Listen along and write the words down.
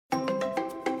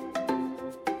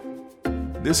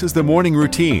This is the Morning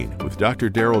Routine with Dr.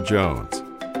 Daryl Jones.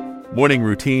 Morning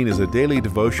Routine is a daily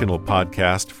devotional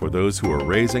podcast for those who are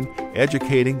raising,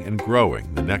 educating, and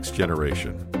growing the next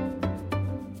generation.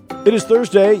 It is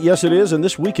Thursday, yes it is, and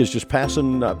this week is just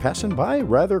passing by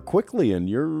rather quickly, and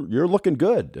you're looking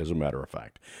good, as a matter of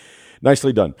fact.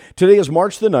 Nicely done. Today is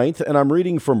March the 9th, and I'm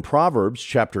reading from Proverbs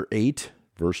chapter 8,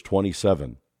 verse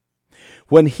 27.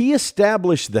 When he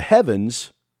established the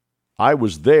heavens, I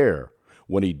was there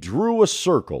when he drew a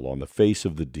circle on the face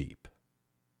of the deep.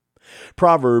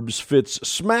 Proverbs fits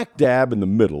smack dab in the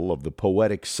middle of the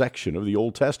poetic section of the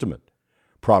Old Testament.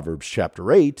 Proverbs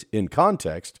chapter 8, in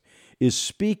context, is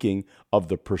speaking of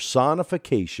the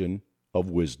personification of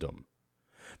wisdom.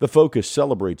 The focus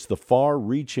celebrates the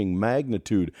far-reaching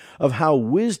magnitude of how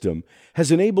wisdom has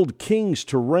enabled kings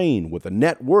to reign with a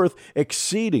net worth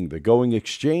exceeding the going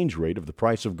exchange rate of the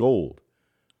price of gold.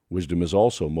 Wisdom has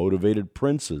also motivated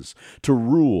princes to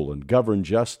rule and govern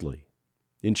justly.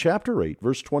 In chapter 8,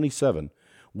 verse 27,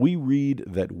 we read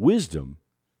that wisdom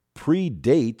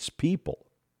predates people.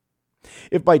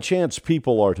 If by chance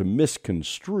people are to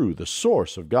misconstrue the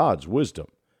source of God's wisdom,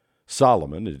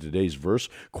 Solomon, in today's verse,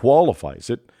 qualifies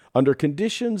it under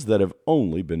conditions that have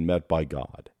only been met by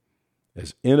God.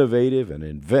 As innovative and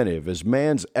inventive as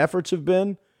man's efforts have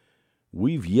been,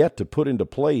 we've yet to put into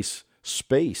place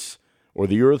space or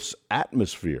the earth's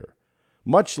atmosphere,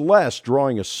 much less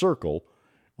drawing a circle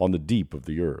on the deep of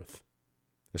the earth.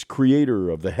 As creator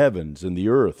of the heavens and the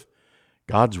earth,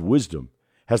 God's wisdom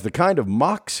has the kind of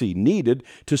moxie needed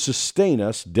to sustain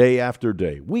us day after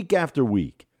day, week after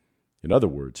week. In other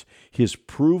words, his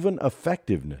proven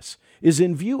effectiveness is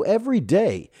in view every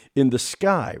day in the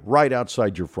sky right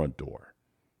outside your front door.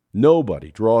 Nobody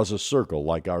draws a circle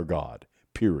like our God,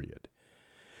 period.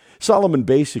 Solomon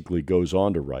basically goes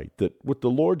on to write that with the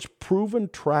Lord's proven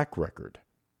track record,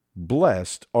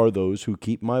 blessed are those who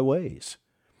keep my ways.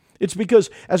 It's because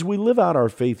as we live out our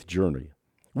faith journey,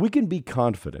 we can be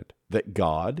confident that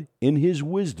God, in his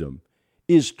wisdom,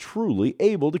 is truly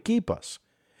able to keep us.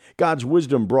 God's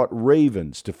wisdom brought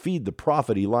ravens to feed the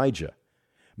prophet Elijah,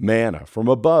 manna from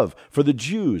above for the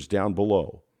Jews down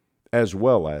below, as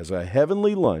well as a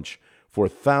heavenly lunch for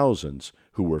thousands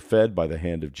who were fed by the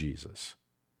hand of Jesus.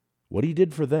 What he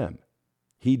did for them,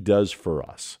 he does for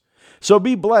us. So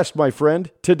be blessed, my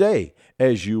friend, today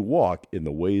as you walk in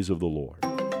the ways of the Lord.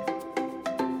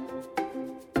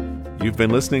 You've been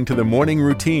listening to the Morning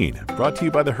Routine, brought to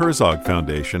you by the Herzog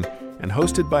Foundation and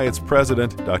hosted by its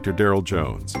president, Dr. Daryl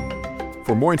Jones.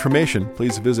 For more information,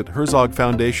 please visit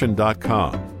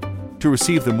herzogfoundation.com. To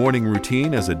receive the Morning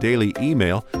Routine as a daily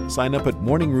email, sign up at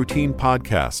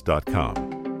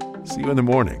morningroutinepodcast.com. See you in the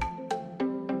morning.